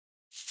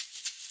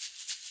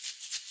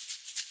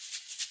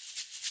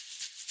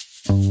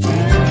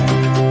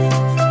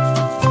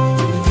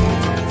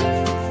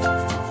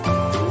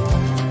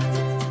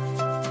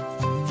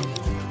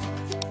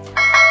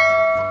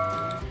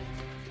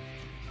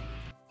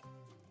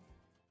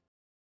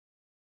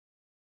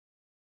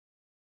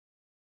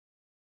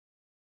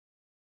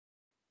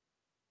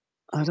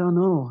I don't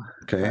know.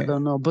 I Okay.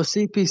 don't know. But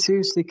CP,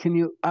 seriously, can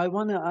you? I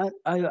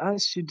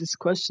asked you this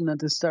question at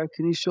the start.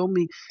 Can you show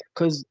me?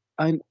 Because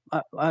I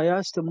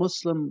asked a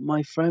Muslim,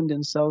 my friend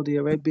in Saudi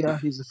Arabia.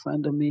 He's a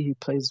friend of me. He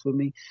plays with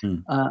me Hmm.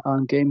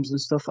 on games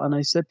and stuff. And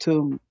I said to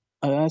him,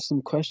 I asked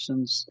him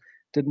questions.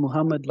 Did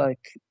Muhammad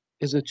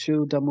Is it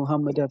true that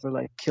Muhammad ever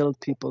killed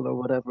people or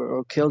whatever,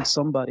 or killed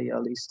somebody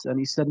at least? And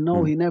he said no,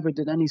 Hmm. he never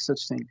did any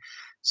such thing.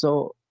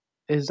 So,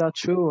 is that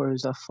true or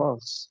is that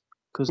false?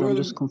 Because I'm Well,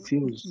 just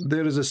confused.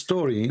 there is a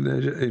story.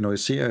 You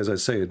see, as I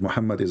said,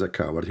 Muhammad is a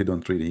coward. He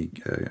don't really,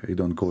 he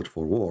don't go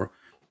for war,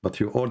 but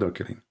he order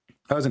killing.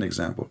 As an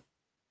example,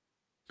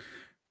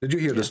 did you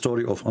hear the Yeah.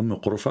 story of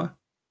Qurfa?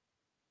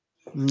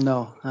 No,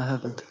 I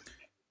haven't.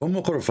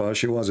 Qurfa,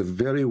 she was a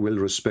very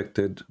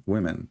well-respected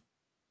woman,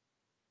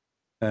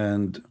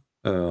 and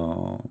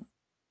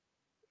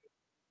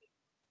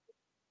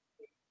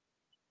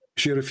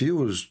she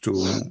refused to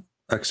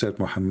accept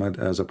Muhammad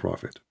as a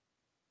prophet.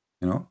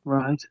 You know,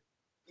 Right.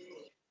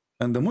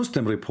 and the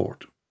Muslim report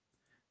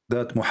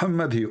that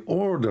Muhammad, he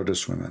ordered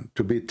this woman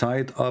to be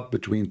tied up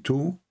between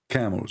two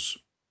camels.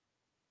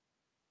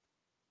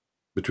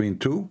 Between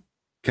two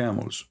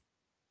camels.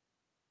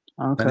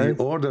 And he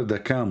Okay. ordered the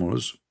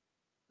camels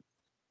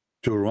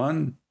to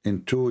run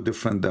in two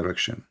different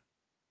directions.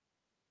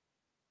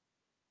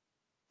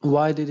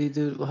 Why did he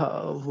do?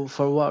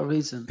 For what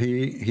reason?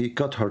 He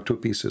cut her to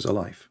pieces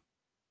alive.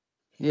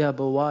 Yeah,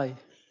 but why?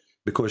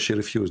 Because she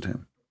refused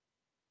him.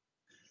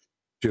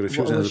 She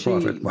refused him Was as a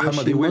prophet. was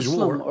Muhammad, she he waged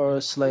Muslim war. or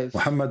a slave?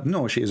 Muhammad,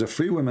 no, she is a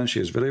free woman.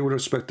 She is very well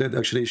respected.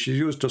 Actually, she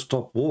used to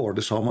stop war.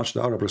 This is how much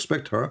the Arab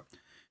respect her.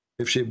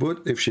 If she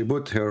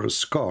put her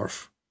scarf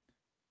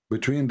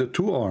between the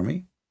two army,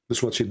 this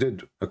is what she did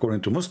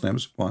according to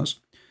Muslims once.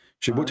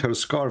 She put her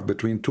scarf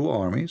between two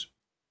armies,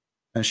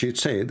 and she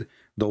said,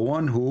 the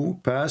one who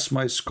passed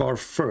my scarf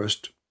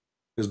first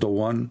is the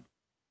one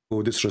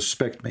who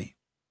disrespect me.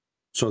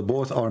 So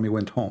both army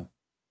went home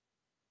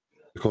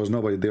because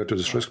nobody dared to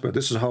disrespect. But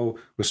this is how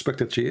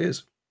respected she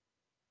is.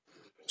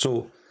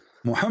 So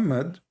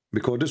Muhammad,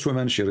 because this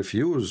woman, she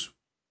refused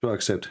to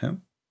accept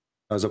him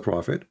as a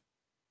prophet,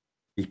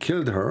 he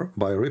killed her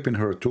by ripping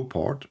her two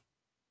parts,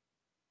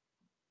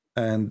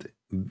 and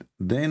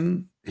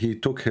then he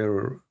took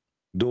her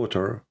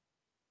daughter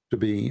to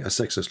be a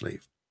sex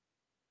slave.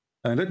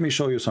 And let me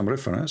show you some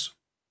reference.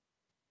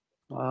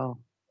 Wow.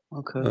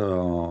 Okay.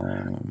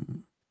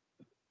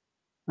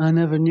 I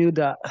never knew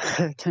that.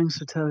 Thanks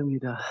for telling me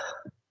that.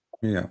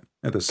 Yeah,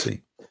 let us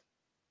see.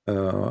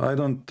 I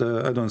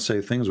don't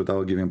say things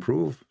without giving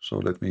proof. So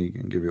let me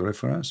give you a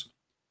reference.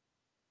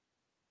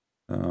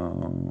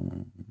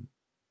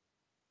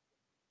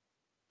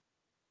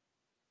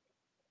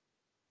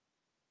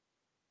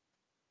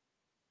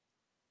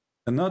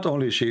 And not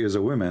only she is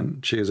a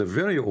woman, she is a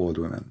very old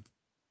woman.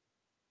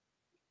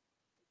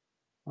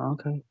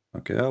 Okay.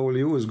 Okay, I will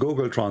use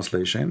Google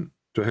Translation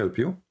to help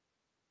you.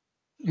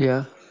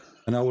 Yeah.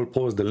 And I will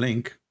post the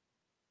link.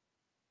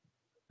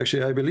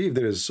 Actually, I believe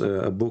there is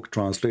a book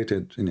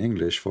translated in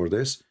English for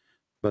this,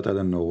 but I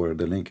don't know where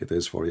the link it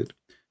is for it.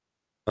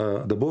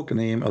 The book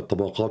name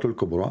At-Tabaqat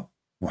al-Kubra,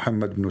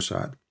 Muhammad ibn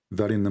Sa'd,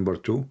 volume number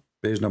 2,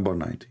 page number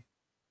 90.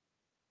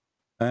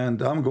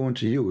 And I'm going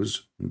to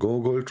use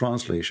Google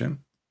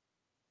Translation.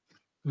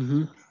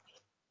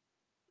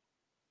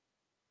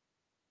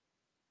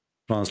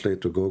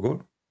 Translate to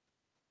Google.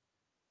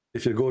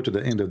 If you go to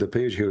the end of the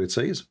page here, it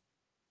says,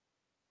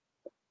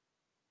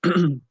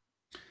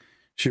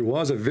 she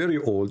was a very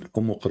old,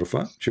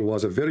 Qurfa, she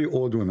was a very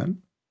old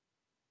woman,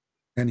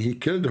 and he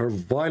killed her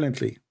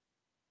violently.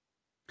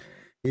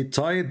 He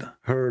tied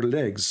her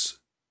legs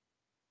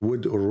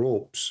with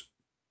ropes.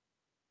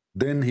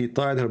 Then he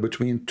tied her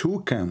between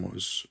two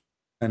camels.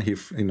 And he,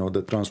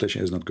 the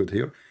translation is not good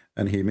here.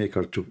 And he make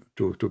her to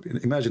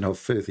imagine how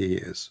filthy he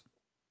is.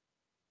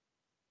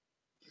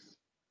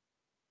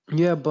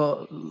 Yeah,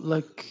 but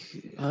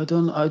I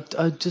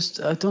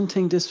don't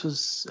think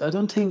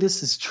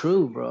this is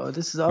true, bro.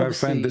 This is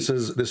obviously. My friend, this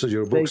is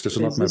your books. This is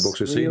not my books.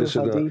 You see, this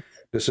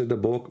is the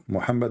book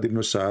Muhammad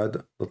ibn Sa'd,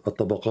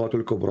 At-Tabaqat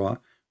al-Kubra,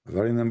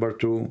 volume number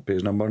 2,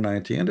 page number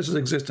 90, and this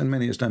exists in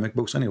many Islamic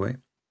books anyway.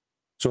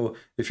 So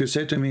if you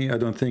say to me, I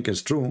don't think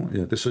it's true,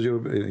 yeah, this is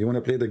you want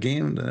to play the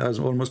game as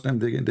all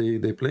Muslims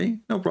they play,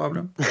 no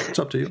problem. It's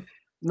up to you.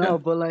 No, yeah.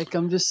 But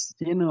I'm just,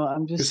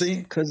 you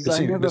see, because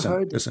I never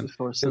heard this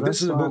before. So if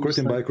this is a book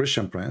written by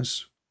Christian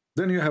Prince,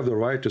 then you have the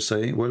right to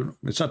say, well,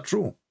 it's not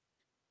true.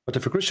 But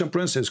if a Christian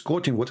Prince is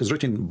quoting what is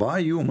written by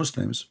you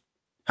Muslims,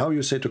 how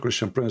you say to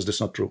Christian Prince, this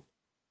is not true?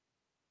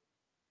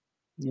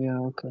 Yeah,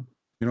 okay.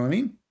 You know what I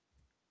mean?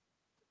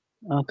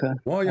 Okay.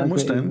 Why a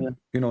Muslim,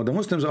 the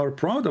Muslims are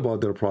proud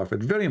about their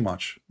prophet very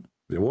much.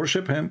 They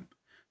worship him.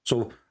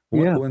 So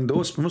when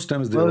those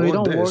Muslims, they we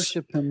don't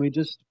worship him. We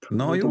just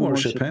you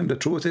worship him. The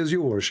truth is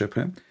you worship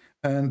him.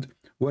 And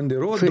when they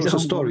wrote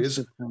those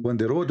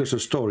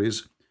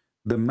stories,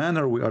 the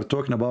manner we are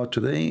talking about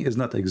today is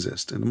not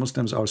exist. And the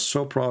Muslims are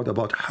so proud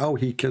about how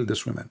he killed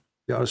this woman.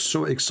 They are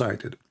so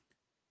excited.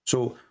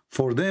 So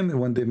for them,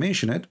 when they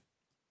mention it,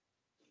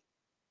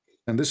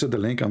 And this is the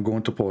link. I'm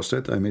going to post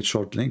it. I made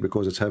short link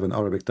because it's have an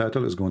Arabic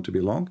title. It's going to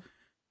be long.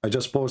 I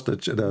just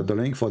posted the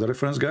link for the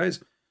reference, guys.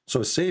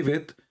 So save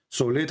it.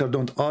 So later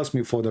don't ask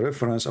me for the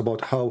reference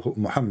about how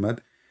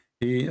Muhammad,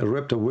 he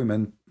raped a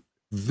woman,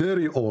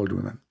 very old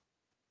women.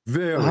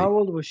 Very. How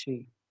old was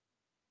she?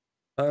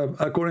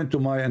 According to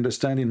my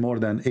understanding, more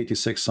than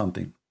 86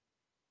 something.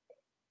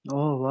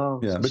 Oh, wow.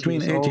 Yeah, So between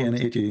she's 80 old. and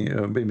 80,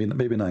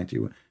 maybe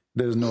 90.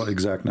 There's no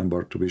exact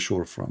number to be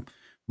sure from.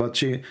 But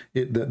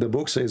the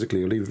book says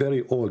clearly,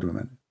 very old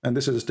women. And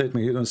this is a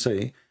statement you don't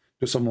say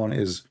to someone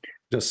is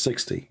just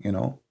 60, you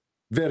know,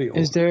 very old.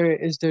 Is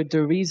there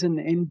the reason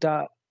in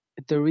that,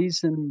 the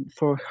reason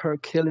for her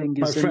killing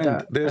is My friend, in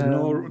that there's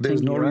no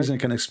thingy, reason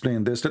right? can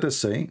explain this. Let us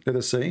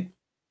say,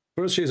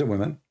 first, she's a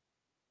woman,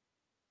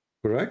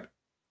 correct?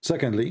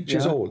 Secondly,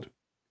 she's Yeah. old.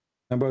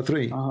 Number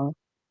three,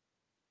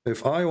 if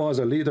I was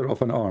a leader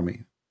of an army,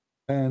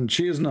 and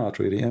she is not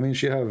really, I mean,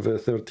 she have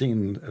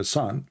 13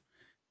 sons.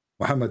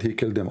 Muhammad, he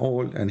killed them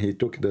all, and he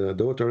took the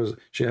daughters.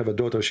 She have a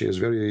daughter, she is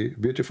very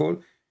beautiful.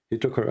 He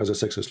took her as a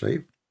sex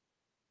slave.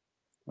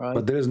 Right.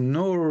 But there is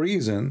no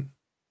reason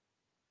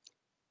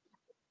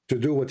to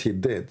do what he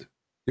did.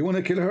 You want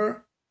to kill her?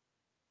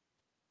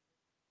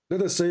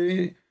 Let us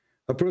say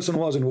a person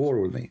was in war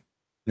with me.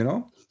 You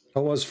know, I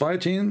was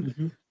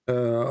fighting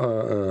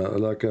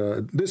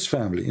this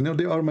family. You know,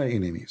 they are my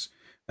enemies.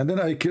 And then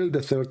I killed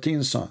the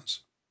 13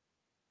 sons.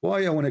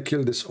 Why I want to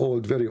kill this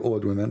old, very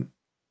old woman?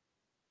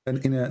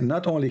 And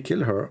not only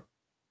kill her,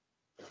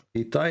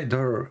 he tied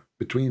her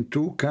between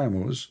two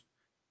camels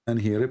and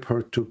he ripped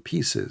her to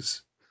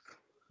pieces.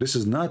 This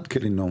is not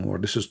killing no more.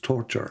 This is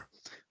torture.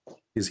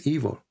 He's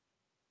evil.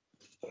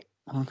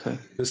 Okay.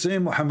 The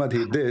same Muhammad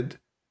he did.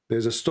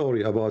 There's a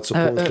story about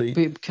supposedly.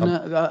 Can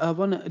I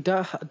want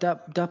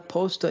that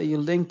post that you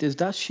linked, is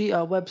that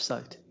Shia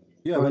website?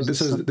 Yeah, or but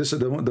this is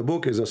the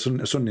book is a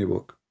Sunni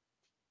book.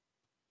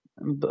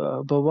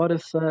 But what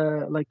if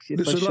like if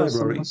this I is show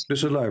library? some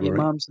This is library.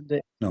 imams and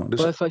they, no,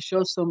 but if I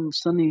show some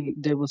Sunni,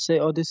 they will say,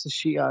 "Oh, this is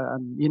Shia,"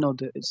 and you know,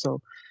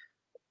 so.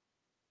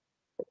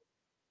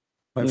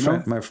 My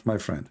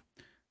friend,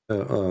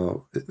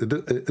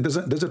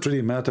 does it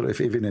really matter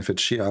even if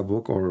it's Shia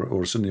book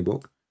or Sunni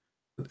book?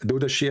 Do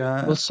the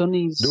Shia? Well,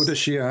 Sunnis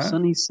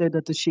say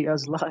that the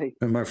Shias lie.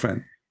 My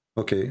friend,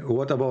 okay.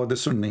 What about the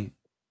Sunni?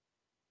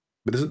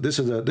 But this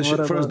is a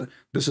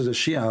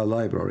Shia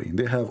library.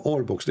 They have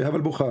all books. They have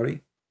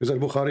Al-Bukhari. Is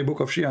Al-Bukhari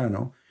book of Shia?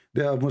 No.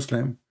 They have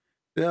Muslim.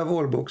 They have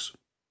all books.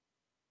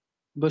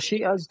 But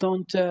Shias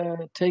don't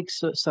take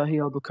Sahih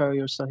Al-Bukhari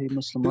or Sahih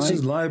Muslim, This right?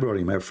 is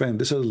library, my friend.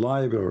 This is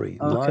library.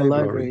 Okay,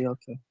 library.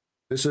 Okay.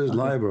 This is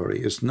library.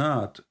 It's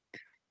not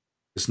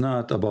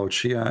about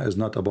Shia. It's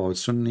not about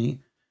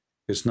Sunni.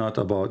 It's not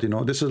about, you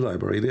know, this is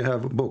library. They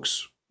have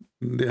books.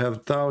 They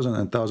have thousands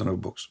and thousands of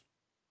books.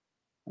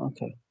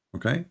 Okay.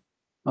 Okay?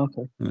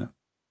 Okay. Yeah.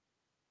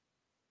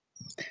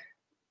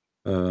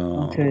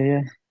 Okay,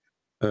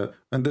 yeah.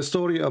 And the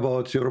story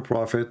about your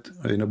prophet,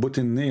 you know,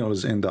 putting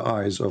nails in the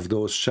eyes of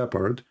those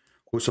shepherds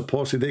who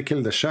supposedly they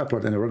killed the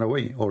shepherd and run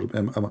away, or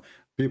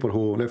people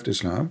who left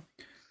Islam,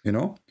 you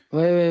know.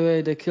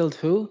 Wait. They killed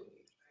who?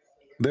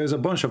 There's a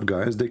bunch of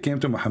guys. They came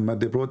to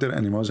Muhammad. They brought their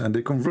animals and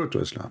they convert to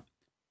Islam.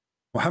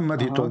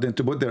 Muhammad, he told them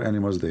to put their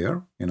animals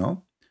there, you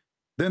know.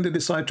 Then they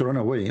decide to run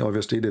away.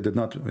 Obviously, they did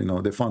not, you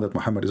know, they found that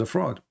Muhammad is a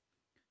fraud.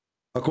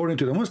 According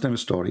to the Muslim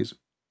stories.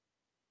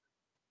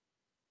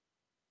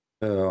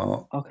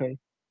 Okay.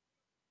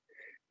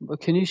 But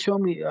can you show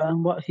me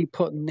what he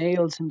put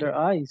nails in their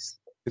eyes?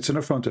 It's in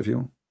the front of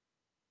you.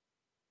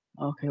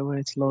 Okay, wait,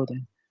 it's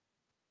loading.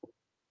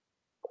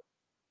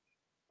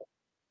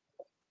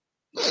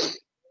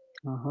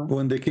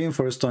 When they came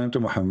first time to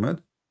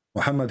Muhammad,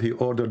 he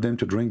ordered them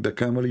to drink the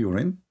camel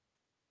urine,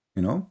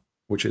 you know,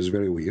 which is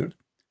very weird,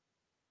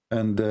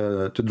 and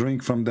to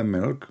drink from the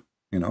milk,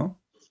 you know.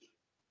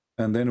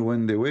 And then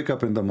when they wake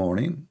up in the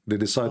morning, they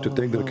decide to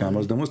take their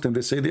camels. The Muslims,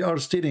 they say they are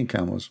stealing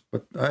camels.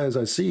 But as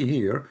I see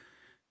here,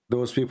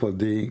 those people,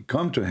 they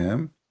come to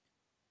him.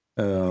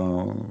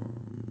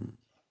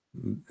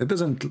 It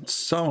doesn't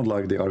sound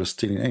like they are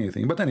stealing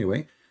anything. But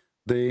anyway,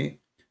 they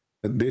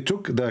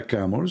took the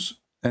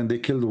camels and they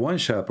killed one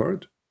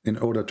shepherd in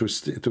order to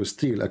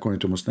steal,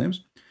 according to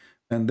Muslims.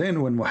 And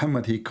then when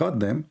Muhammad, he cut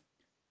them,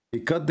 he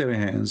cut their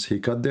hands, he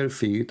cut their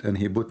feet, and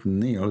he put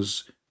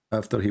nails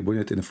after he put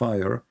it in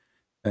fire.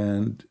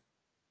 And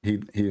he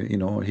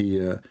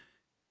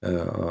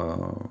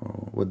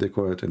what they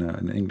call it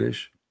in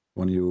English,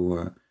 when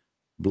you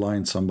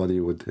blind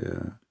somebody with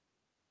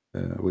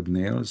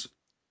nails,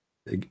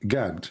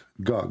 gagged.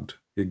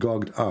 He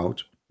gouged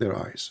out their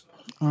eyes.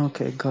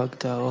 Okay,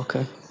 gouged out.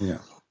 Okay.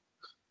 Yeah.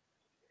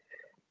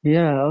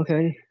 Yeah.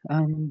 Okay.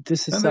 And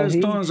this is. And there's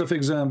tons of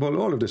example.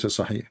 All of this is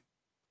Sahih.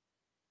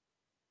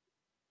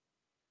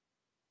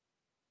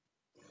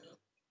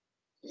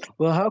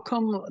 Well, how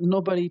come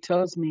nobody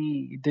tells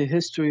me the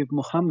history of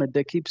Muhammad?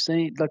 They keep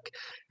saying, like,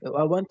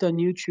 I went on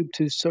YouTube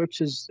to search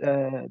his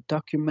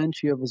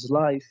documentary of his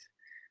life,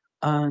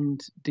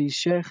 and the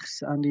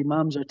sheikhs and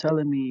imams are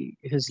telling me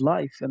his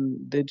life,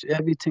 and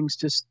everything's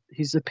just,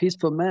 he's a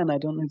peaceful man. I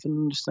don't even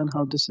understand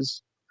how this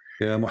is.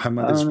 Yeah,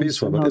 Muhammad I is don't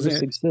peaceful, understand but how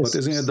isn't this it? But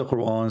isn't it exists. the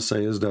Quran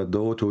says that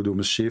those who do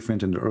mischief in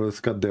the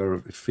earth cut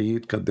their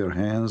feet, cut their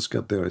hands,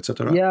 cut their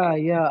etc.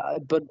 Yeah,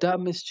 but that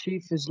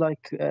mischief is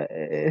like,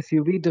 if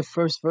you read the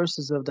first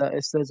verses of that,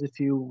 it says if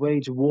you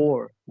wage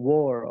war,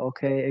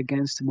 okay,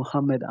 against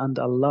Muhammad and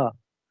Allah.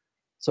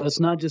 So it's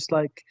not just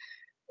like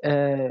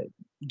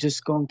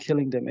just going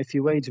killing them. If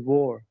you wage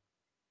war.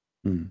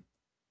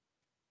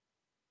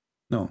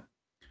 No.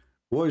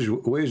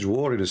 Wage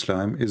war in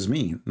Islam is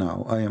me.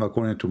 Now, I am,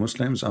 according to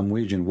Muslims, I'm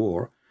waging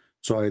war,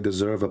 so I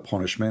deserve a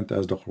punishment,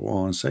 as the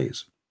Quran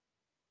says.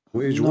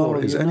 Wage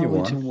war is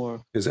anyone,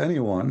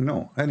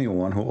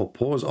 anyone who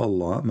opposes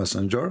Allah,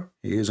 Messenger,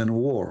 he is in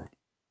war.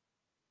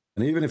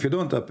 And even if you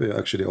don't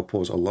actually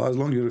oppose Allah, as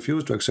long as you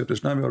refuse to accept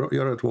Islam,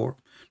 you're at war.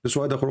 That's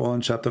why the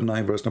Quran, chapter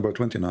 9, verse number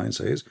 29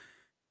 says,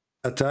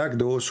 attack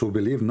those who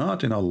believe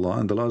not in Allah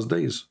in the last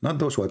days. Not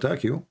those who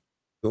attack you,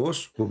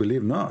 those who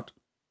believe not.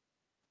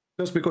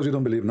 Just because you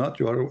don't believe not,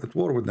 you are at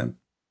war with them.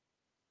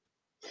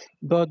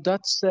 But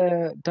that's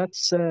the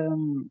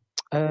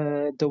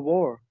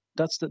war.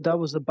 That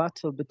was a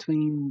battle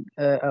between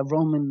a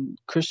Roman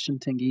Christian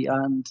thingy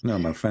and no,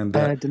 my friend.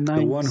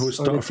 The one who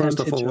started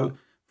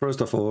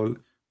first of all,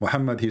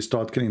 Muhammad, he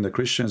started killing the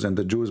Christians and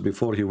the Jews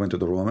before he went to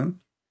the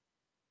Roman.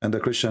 And the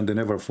Christian, they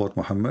never fought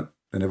Muhammad.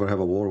 They never have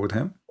a war with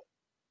him,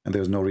 and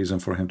there's no reason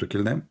for him to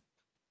kill them.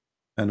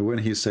 And when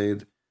he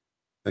said,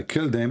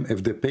 "Kill them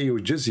if they pay you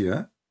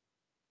jizya,"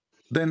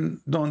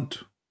 then don't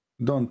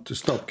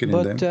stop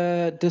killing them.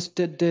 But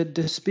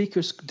the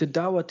speakers, the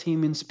Dawah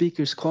team in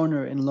Speakers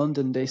Corner in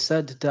London, they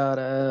said that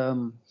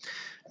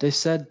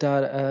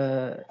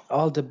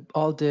all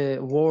the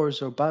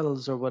wars or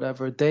battles or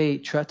whatever, they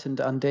threatened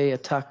and they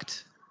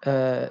attacked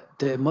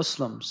the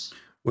Muslims.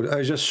 Well,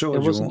 I just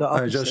showed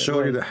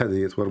you the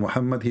hadith where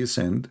Muhammad, he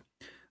sent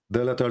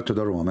the letter to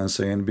the Romans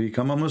saying,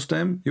 "Become a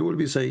Muslim, you will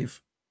be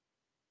safe.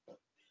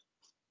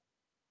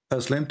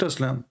 Aslam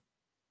taslam."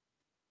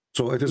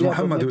 So it is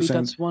Muhammad who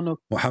sent.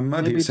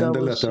 Muhammad, he sent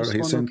the letter.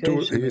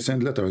 He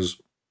sent letters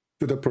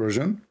to the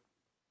Persian,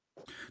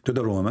 to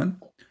the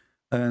Roman,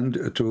 and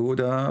to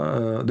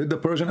the. Did the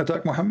Persian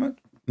attack Muhammad?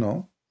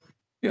 No,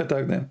 he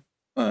attacked them.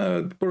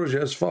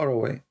 Persia is far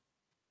away,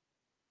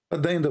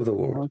 at the end of the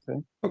world.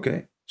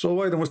 Okay. So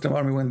why the Muslim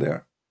army went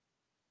there?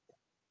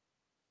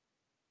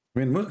 I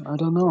mean, I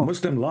don't know.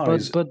 Muslim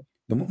lies. But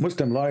the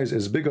Muslim lies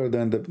is bigger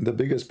than the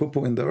biggest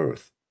poo in the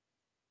earth.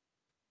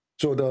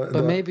 So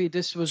maybe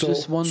this was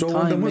just one time.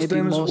 When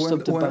the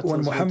Muslims,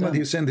 when Muhammad,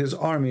 he sent his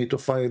army to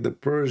fight the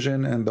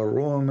Persian and the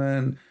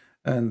Roman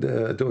and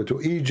to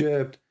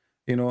Egypt,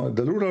 you know,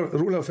 the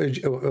ruler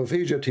of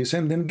Egypt, he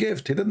sent them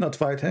gifts. He did not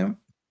fight him.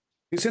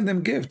 He sent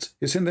them gifts.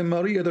 He sent them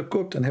Maria the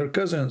Copt and her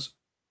cousins.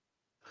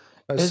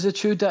 Is it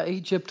true that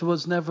Egypt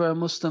was never a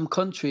Muslim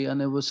country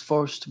and it was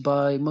forced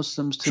by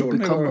Muslims to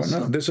become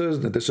Muslim? No, this is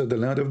the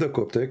land of the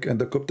Coptic, and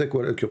the Coptic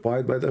were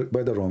occupied by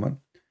the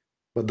Roman.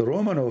 But the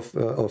Roman of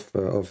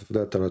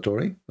that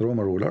territory, the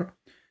Roman ruler,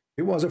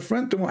 he was a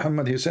friend to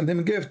Muhammad. He sent him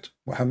a gift.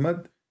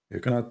 Muhammad, you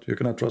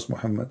cannot trust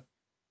Muhammad.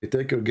 He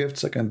take your gift,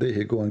 second day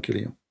he go and kill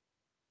you.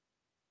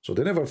 So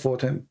they never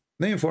fought him.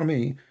 Name for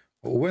me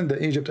when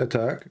the Egypt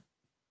attack,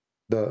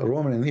 the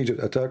Roman in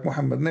Egypt attack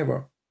Muhammad.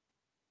 Never.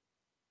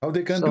 How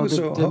they can do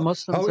so?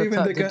 How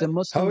even they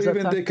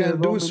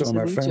can do so,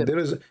 my friend?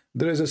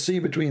 There is a sea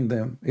between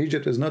them.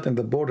 Egypt is not in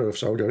the border of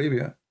Saudi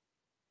Arabia.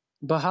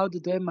 But how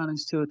did they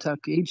manage to attack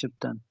Egypt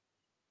then?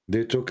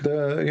 They took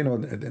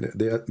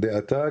they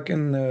attack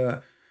in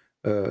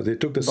they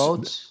took the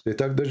boats. They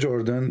took the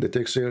Jordan, they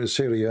take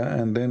Syria,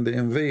 and then they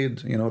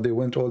invade. You know, they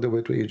went all the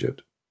way to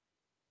Egypt.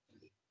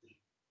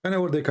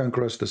 Anywhere they can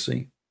cross the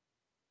sea.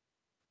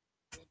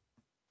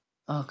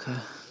 Okay.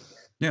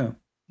 Yeah.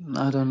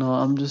 I don't know.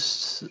 I'm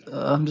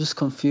just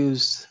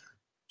confused.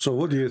 So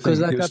what do you think?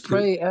 Because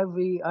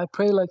I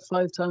pray like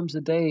 5 times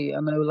a day,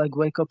 and I will like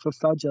wake up for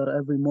Fajr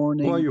every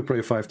morning. Why you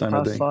pray 5 times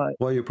a day?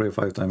 Why you pray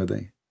 5 times a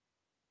day?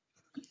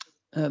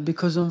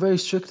 Because I'm very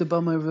strict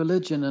about my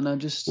religion, and I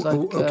just like.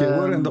 Okay,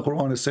 where in the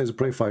Quran it says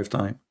pray 5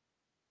 times?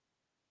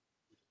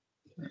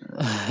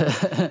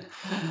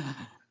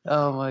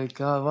 Oh my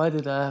God! Why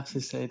did I have to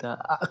say that?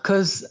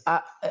 Because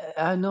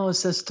I know it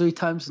says 3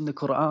 times in the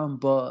Quran,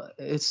 but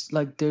it's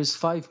like there's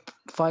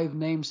five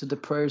names of the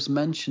prayers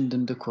mentioned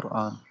in the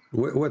Quran.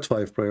 What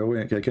 5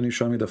 prayer? Can you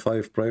show me the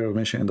 5 prayer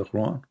mentioned in the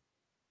Quran?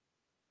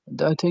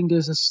 I think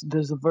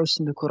there's a verse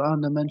in the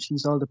Quran that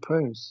mentions all the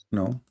prayers.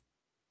 No.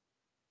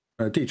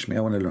 Teach me. I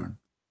want to learn.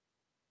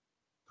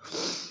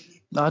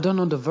 I don't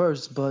know the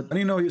verse, but and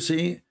you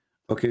see.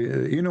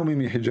 Okay, you know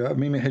Mimi Hijab.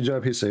 Mimi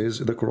Hijab, he says,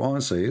 the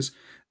Quran says,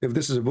 if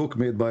this is a book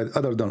made by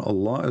other than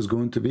Allah, is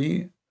going to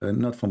be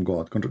not from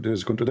God.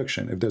 There's a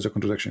contradiction. If there's a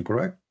contradiction,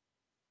 correct?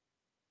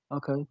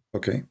 Okay.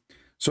 Okay.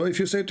 So if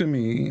you say to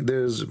me,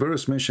 there's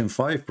verse mentioned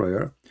 5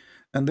 prayer,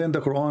 and then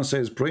the Quran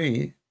says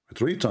pray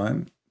 3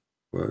 times,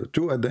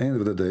 2 at the end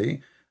of the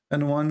day,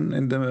 and 1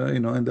 in the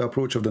in the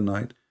approach of the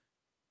night.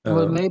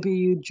 Well, maybe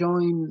you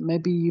join,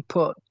 maybe you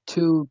put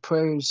two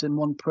prayers in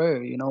one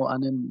prayer, you know,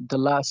 and in the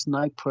last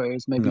night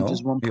prayers, maybe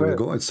just one here we prayer.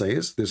 go. It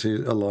says, this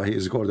is Allah, He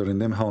is ordering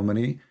them how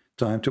many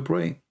times to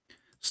pray.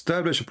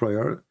 Establish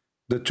prayer,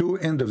 the two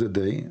end of the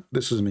day.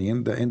 This is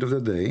mean the end of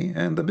the day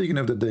and the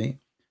beginning of the day.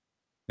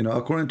 You know,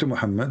 according to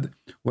Muhammad,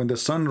 when the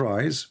sun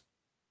rise,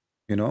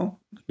 you know,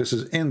 this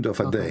is end of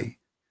a day.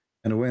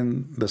 And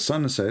when the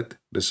sun set,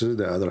 this is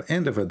the other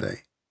end of a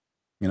day.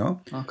 You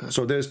know?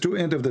 So there's two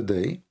end of the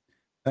day.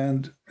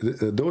 And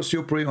those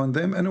you pray on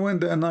them, and when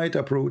the night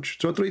approach,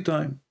 so 3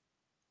 times.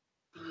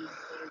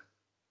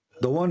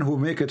 The one who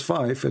make it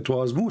 5, it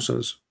was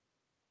Moses.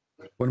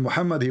 When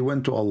Muhammad, he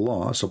went to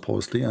Allah,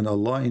 supposedly, and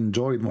Allah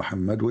enjoyed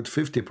Muhammad with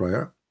 50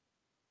 prayer.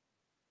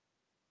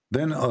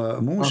 Then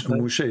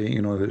Moshe,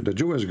 you know, the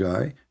Jewish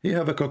guy, he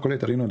have a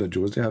calculator. You know, the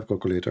Jews, they have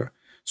calculator.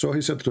 So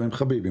he said to him,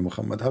 Habibi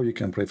Muhammad, how you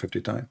can pray 50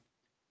 times?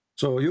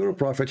 So you're a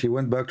prophet, he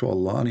went back to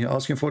Allah, and he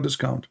asked him for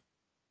discount.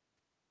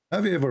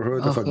 Have you ever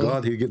heard of a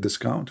God he give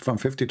discount from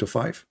 50 to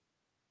 5?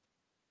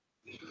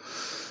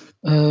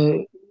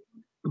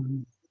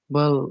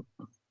 Well,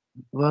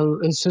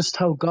 it's just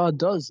how God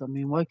does. I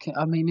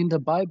mean, in the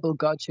Bible,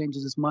 God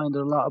changes his mind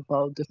a lot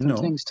about different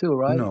things too,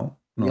 right? No.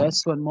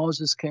 Yes, when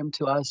Moses came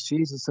to ask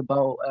Jesus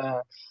about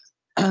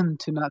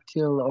to not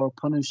kill or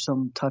punish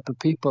some type of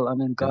people,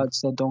 and then God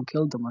said, "Don't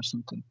kill them" or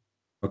something.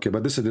 Okay,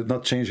 but this did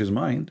not change his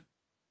mind.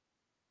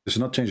 This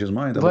did not change his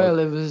mind. Well,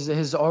 it was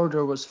his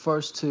order was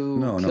first to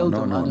kill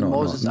them, and then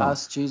Moses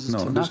asked Jesus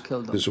to not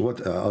kill them. This is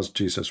what asked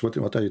Jesus.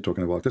 What are you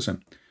talking about?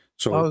 Listen.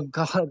 So, oh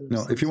God!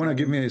 No, if you want to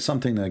give me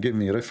something, give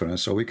me a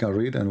reference so we can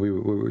read, and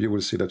you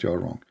will see that you are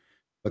wrong.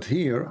 But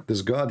here,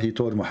 this God, he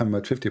told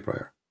Muhammad 50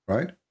 prayer,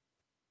 right?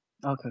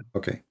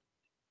 Okay.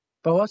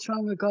 But what's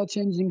wrong with God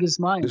changing his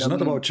mind? It's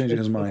not about changing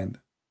his mind.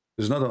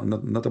 It's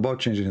not about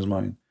changing his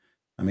mind.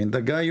 I mean,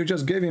 the guy, you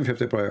just gave him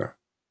 50 prayer.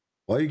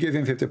 Why you give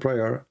him 50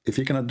 prayer if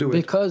he cannot do it?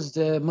 Because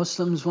the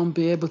Muslims won't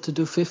be able to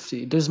do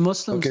 50. There's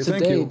Muslims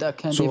today that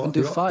can't even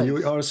do 5.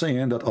 You are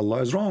saying that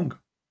Allah is wrong.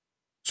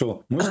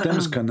 So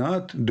Muslims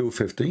cannot do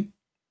 50,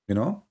 you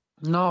know?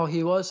 No,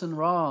 he wasn't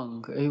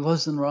wrong. He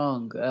wasn't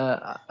wrong.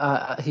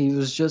 He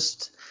was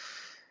just,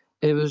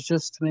 it was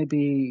just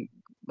maybe,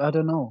 I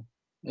don't know.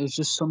 It's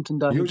just something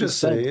that you just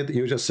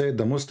said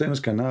the Muslims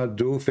cannot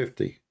do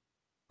 50,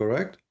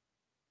 correct?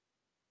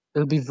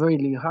 It'll be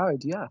really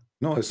hard, yeah.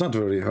 No, it's not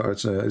very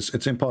hard.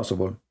 It's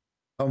impossible.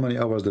 How many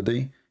hours a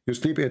day? You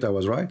sleep 8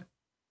 hours, right?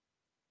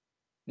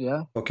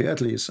 Yeah. Okay,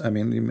 at least. I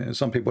mean,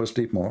 some people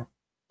sleep more.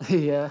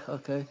 Yeah,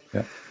 okay.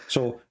 Yeah.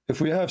 So if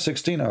we have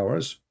 16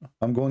 hours,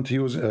 I'm going to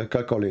use a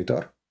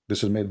calculator.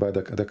 This is made by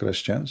the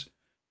Christians.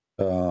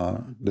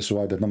 This is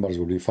why the numbers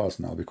will be false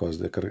now, because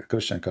the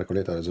Christian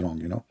calculator is wrong,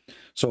 you know.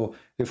 So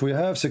if we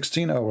have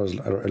 16 hours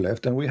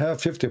left and we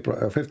have 50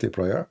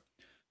 prayer,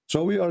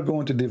 so we are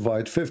going to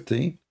divide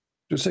 50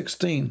 to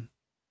 16.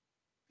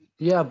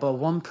 Yeah, but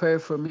one prayer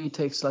for me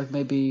takes like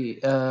maybe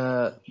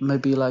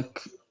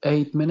like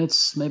 8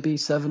 minutes, maybe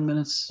 7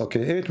 minutes.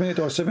 Okay, 8 minutes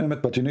or 7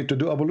 minutes, but you need to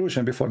do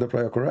ablution before the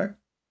prayer, correct?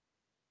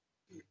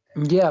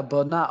 Yeah,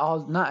 but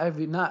not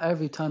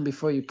every time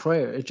before you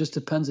pray. It just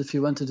depends if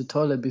you went to the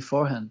toilet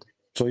beforehand.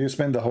 So you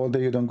spend the whole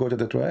day, you don't go to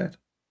the toilet?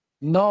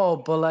 No,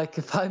 but like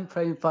if I'm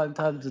praying 5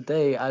 times a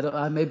day,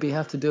 I maybe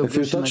have to do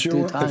ablution like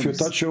 2 times. If you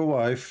touch your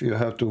wife, you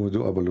have to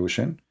do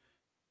ablution.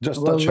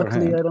 Just well, touch her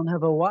hand. Luckily, I don't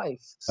have a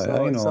wife. So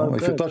I know.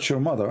 If you touch your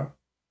mother,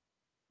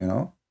 you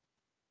know,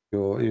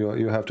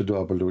 you have to do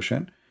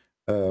ablution.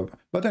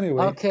 But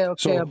anyway, okay,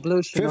 so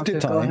ablution.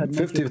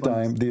 50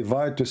 times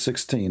divide to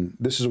 16.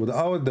 This is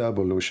without the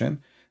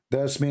ablution.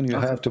 That means you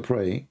have to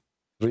pray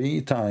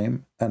 3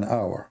 times an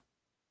hour.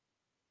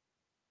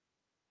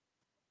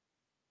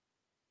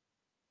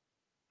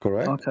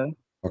 Correct?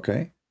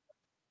 Okay.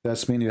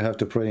 That means you have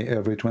to pray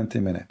every 20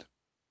 minutes.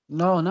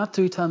 No, not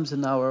 3 times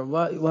an hour.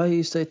 Why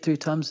you say 3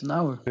 times an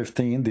hour?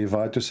 15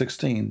 divide to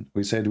 16.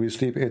 We said we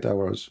sleep 8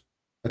 hours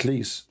at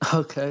least.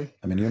 Okay.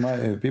 I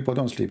mean, people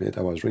don't sleep 8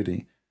 hours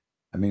really.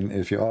 I mean,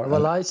 if you are...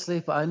 Well,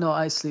 I know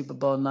I sleep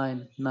about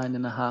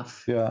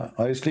 9.5. Yeah,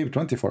 I sleep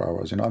 24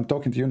 hours. You know, I'm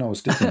talking to you now,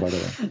 sleeping, by the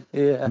way.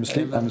 Yeah. I'm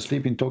a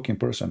sleeping, talking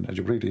person.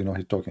 Jibreel, you know,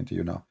 he's talking to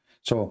you now.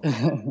 So,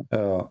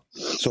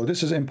 so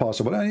this is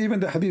impossible. And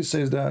even the hadith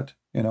says that,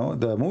 you know,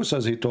 the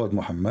Moses, he told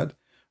Muhammad,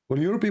 well,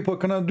 your people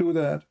cannot do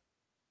that,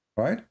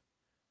 right?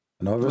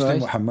 And obviously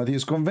Muhammad, he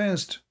is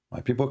convinced,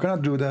 my people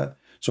cannot do that.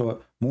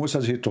 So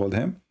Moses, he told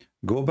him,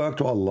 go back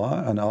to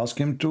Allah and ask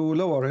him to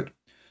lower it.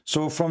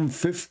 So from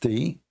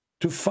 50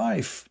 to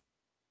 5.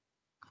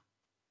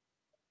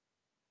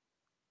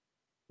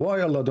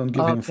 Why Allah don't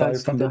give him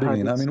 5 from the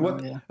beginning? I mean,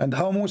 what? And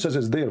how Moses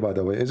is there, by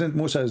the way? Isn't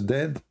Moses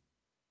dead?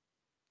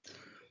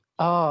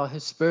 Oh,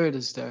 his spirit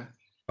is there.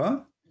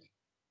 Huh?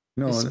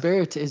 No, his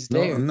spirit is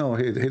there. No,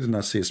 he did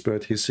not see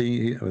spirit. His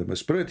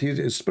spirit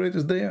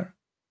is there.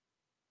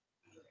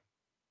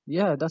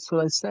 Yeah, that's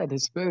what I said.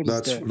 His spirit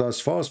is there. That's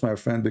false, my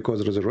friend,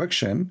 because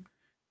resurrection,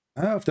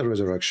 after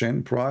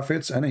resurrection,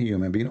 prophets and a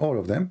human being, all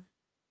of them,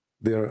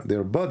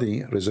 their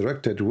body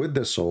resurrected with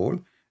the soul,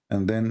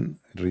 and then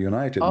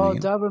reunited Oh,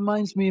 mean. that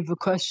reminds me of a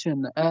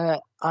question.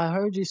 I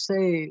heard you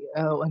say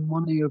in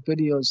one of your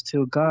videos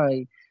to a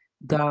guy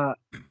that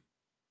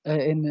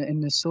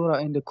in the surah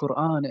in the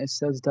Quran it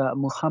says that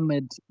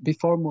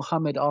before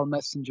Muhammad all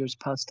messengers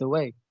passed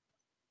away.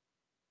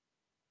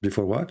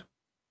 Before what?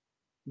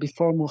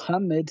 Before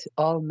Muhammad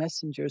all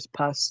messengers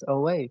passed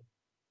away.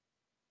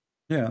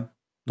 Yeah,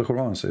 the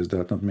Quran says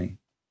that, not me.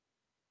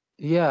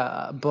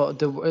 Yeah, but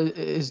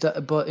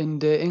but in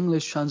the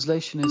English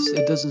translation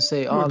it doesn't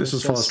say all. Well, this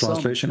is fast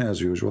translation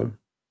as usual.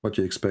 What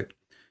you expect?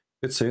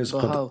 It says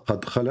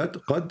قد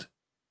خلت.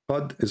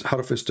 قد is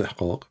حرف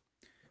استحقاق.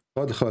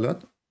 قد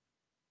خلت.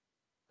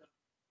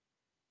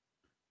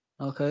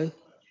 Okay.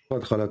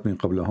 قد خلت من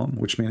قبلهم,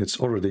 which means it's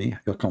already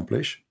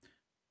accomplished.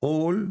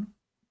 All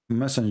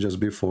messengers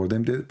before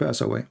them did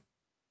pass away.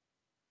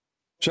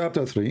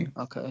 Chapter 3.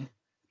 Okay.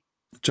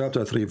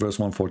 Chapter 3, verse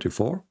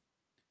 144.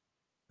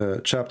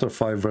 Chapter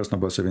 5, verse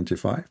number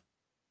 75.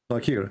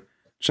 Like here,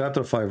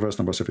 chapter 5, verse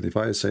number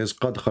 75, it says,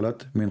 قد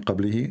خلت من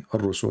قبله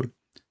الرسل.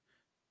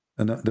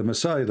 And the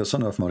Messiah, the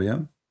son of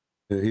Maryam,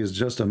 he is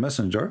just a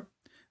messenger,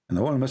 and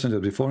all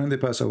messengers before him, they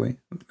pass away.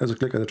 Let's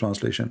click at the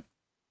translation.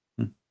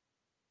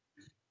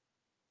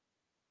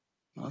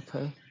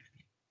 Okay.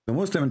 The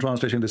Muslim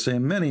translation, they say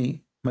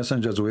many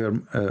messengers were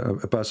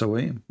pass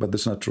away, but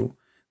that's not true.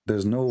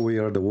 There's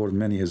nowhere the word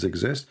many is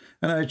exist.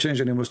 And I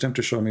changed any Muslim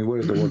to show me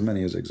where the word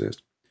many is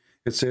exist.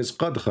 It says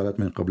قد خلت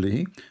من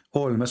قبله.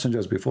 All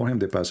messengers before him,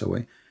 they pass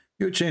away.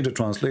 You change the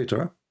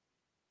translator.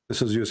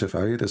 This is Yusuf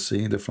Ali. Let's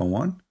see, different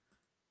one.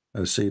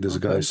 Let's see this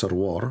guy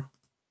Sarwar.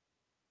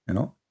 You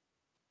know.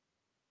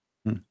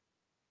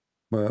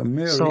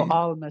 Mary so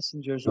all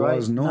messengers, right?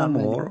 Was no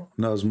more,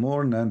 was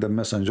more than the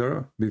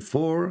messenger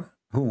before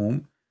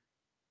whom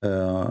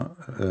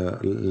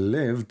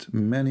lived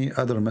many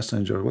other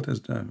messengers. What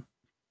is that?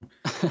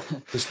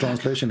 This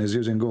translation is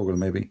using Google,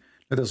 maybe.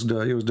 Let us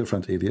use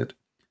different idiot.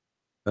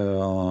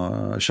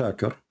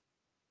 Shakir.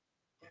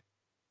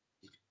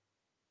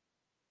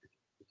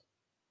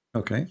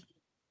 Okay.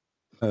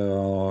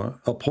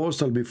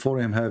 Apostle before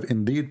him have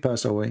indeed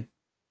passed away.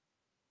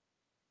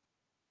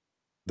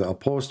 The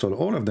apostle,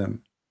 all of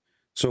them.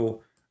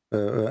 So,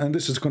 and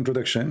this is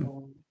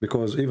contradiction,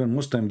 because even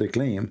Muslim, they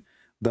claim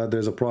that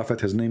there's a prophet,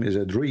 his name is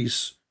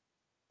Idris.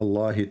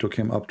 Allah, he took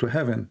him up to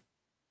heaven.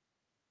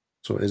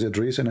 So is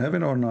Idris in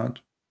heaven or not?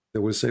 They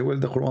will say, well,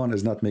 the Quran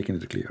is not making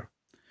it clear.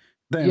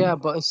 Then, yeah,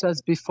 but it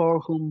says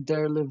before whom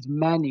there lived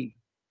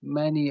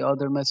many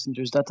other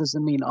messengers. That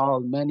doesn't mean all.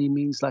 Many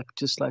means like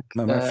just like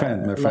my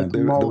friend, like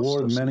the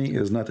word many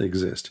is not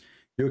exist.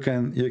 You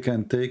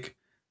can take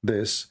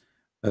this.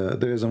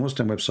 There is a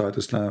Muslim website,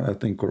 Islam, I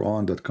think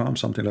Quran.com,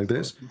 something like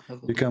this.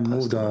 You can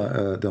move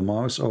the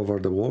mouse over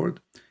the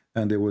word,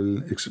 and they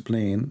will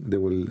explain, they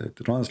will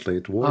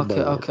translate word by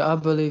word. Okay, I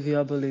believe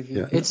you.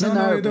 Yeah. It's in You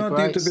Arabic, don't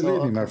right? need to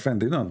believe me, my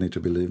friend. You don't need to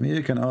believe me.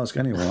 You can ask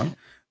anyone.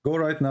 Go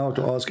right now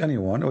to ask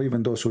anyone, or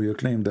even those who you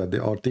claim that they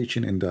are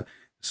teaching in the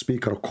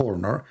speaker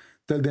corner.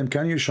 Tell them,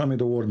 can you show me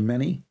the word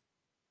many?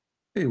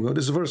 Here we go.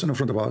 This verse in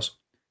front of us.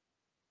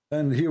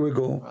 And here we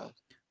go. Right.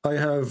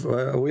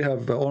 We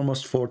have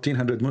almost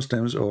 1,400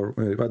 Muslims, or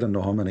I don't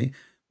know how many,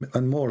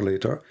 and more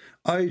later.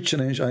 I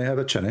have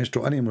a challenge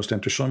to any Muslim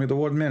to show me the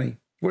word many.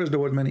 Where is the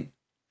word many?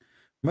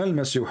 ما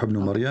المسيح ابن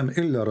مريم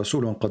إلا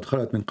رسول قد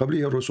خلت من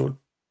قبله الرسل.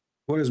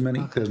 Where is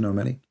many? There's no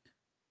many.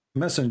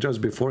 Messengers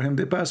before him,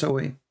 they pass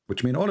away,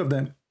 which mean all of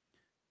them.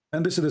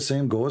 And this is the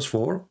same goes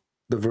for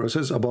the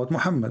verses about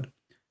Muhammad.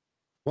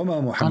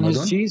 وما محمد. And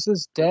is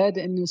Jesus dead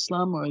in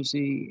Islam, or is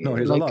he? No,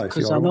 he's like, alive.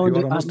 You are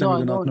a Muslim,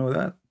 you do not know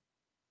that.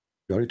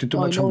 You are eating too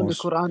much hummus. In the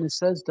Quran it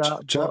says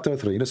that. Chapter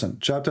 3, listen.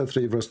 Chapter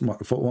 3, verse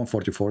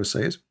 144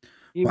 says,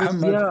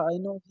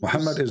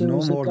 Muhammad is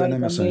no more than a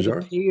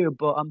messenger. Here,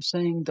 but I'm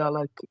saying that,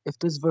 like, if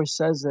this verse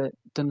says it,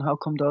 then how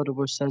come the other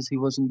verse says he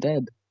wasn't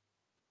dead?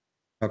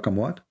 How come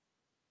what?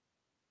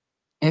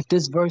 If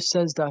this verse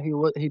says that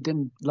he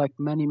didn't, like,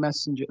 many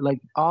messengers,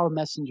 like all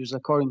messengers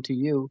according to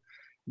you,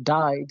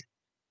 died,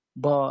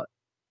 but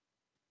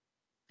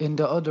in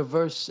the other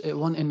verse,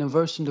 in the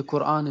verse in the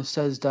Quran, it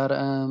says that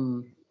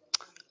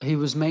he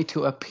was made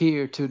to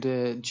appear to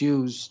the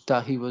Jews,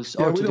 that he was.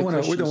 Yeah, we don't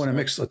want to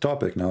mix the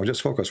topic now.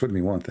 Just focus with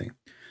me one thing.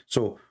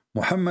 So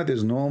Muhammad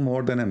is no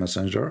more than a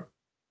messenger,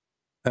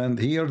 and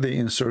here they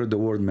insert the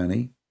word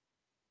many.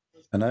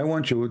 And I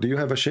want you. Do you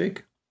have a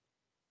sheikh?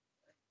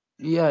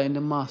 Yeah, in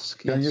the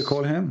mosque. Can you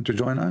call him to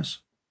join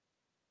us?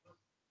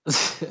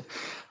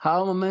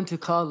 How am I meant to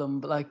call him?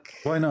 Like,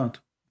 why not?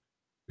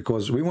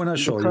 Because we want to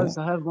show you.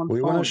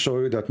 We want to show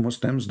you that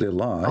Muslims, they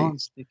lie.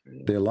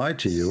 They lie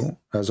to you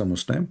as a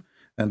Muslim.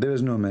 And there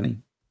is no many.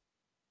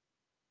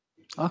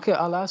 Okay,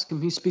 I'll ask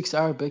him. He speaks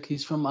Arabic.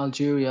 He's from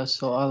Algeria,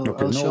 so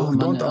I'll show him.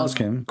 Don't ask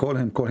him. Call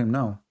him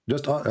now.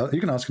 Just you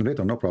can ask him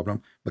later, no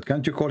problem. But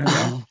can't you call him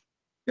now?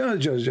 Yeah,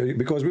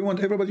 because we want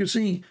everybody to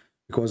see.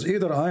 Because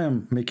either I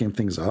am making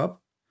things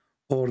up,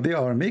 or they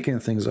are making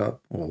things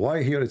up.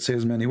 Why here it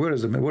says many? Where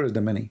is the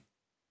many?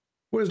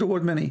 Where is the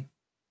word many?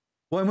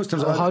 Why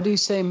Muslims? How do you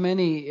say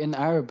many in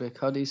Arabic?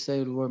 How do you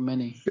say the word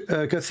many?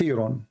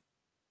 كثير.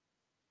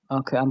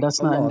 Okay, and that's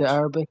A not in the lot.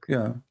 Arabic?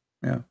 Yeah,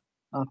 yeah.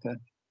 Okay.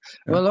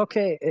 Yeah. Well,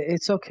 okay,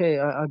 it's okay.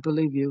 I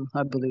believe you.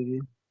 I believe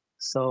you.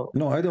 So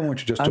No, I don't want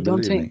you just to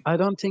believe me. I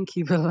don't think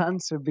he will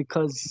answer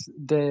because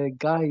the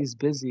guy is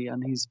busy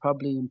and he's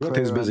probably in What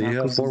is prayer right busy? now He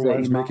have because 4 he's the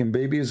wives imam. making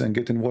babies and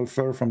getting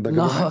welfare from the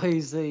No, government?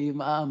 he's the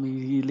imam.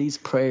 He leads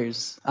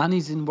prayers and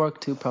he's in work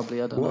too,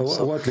 probably. I don't know.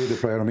 So What lead the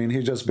prayer? I mean,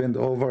 he just bend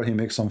over, he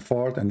makes some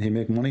fart, and he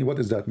make money. What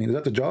does that mean? Is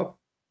that a job?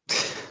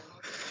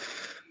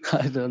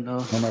 I don't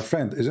know. No, my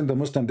friend, isn't the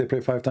Muslim they pray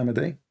 5 times a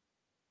day?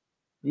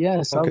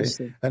 Yes, Okay,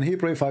 obviously. and he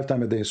pray 5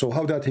 times a day. So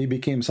how that he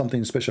became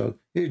something special?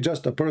 He's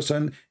just a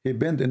person. He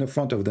bend in the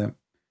front of them.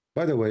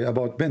 By the way,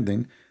 about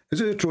bending,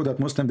 is it true that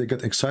Muslims they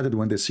get excited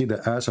when they see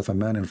the ass of a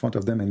man in front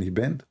of them and he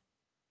bend?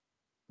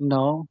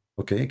 No.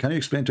 Okay, can you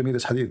explain to me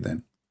this hadith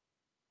then?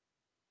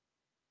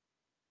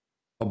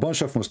 A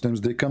bunch of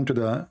Muslims they come to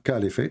the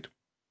Caliphate,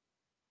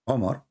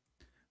 Omar,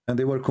 and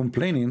they were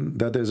complaining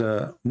that there's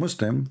a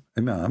Muslim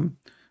imam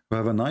who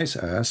have a nice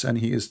ass and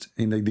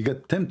they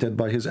get tempted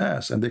by his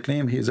ass and they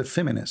claim he is a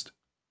feminist.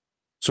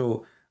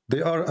 So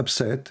they are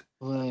upset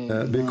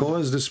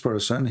because this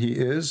person he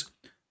is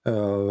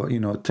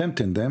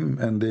tempting them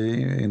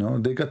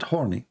and they got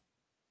horny.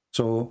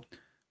 So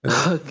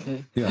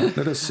Okay. yeah,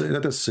 let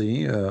us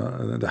see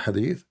the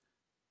hadith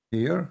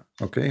here.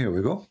 Okay, here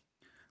we go.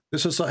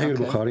 This is Sahih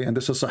al-Bukhari and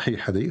this is Sahih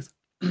Hadith.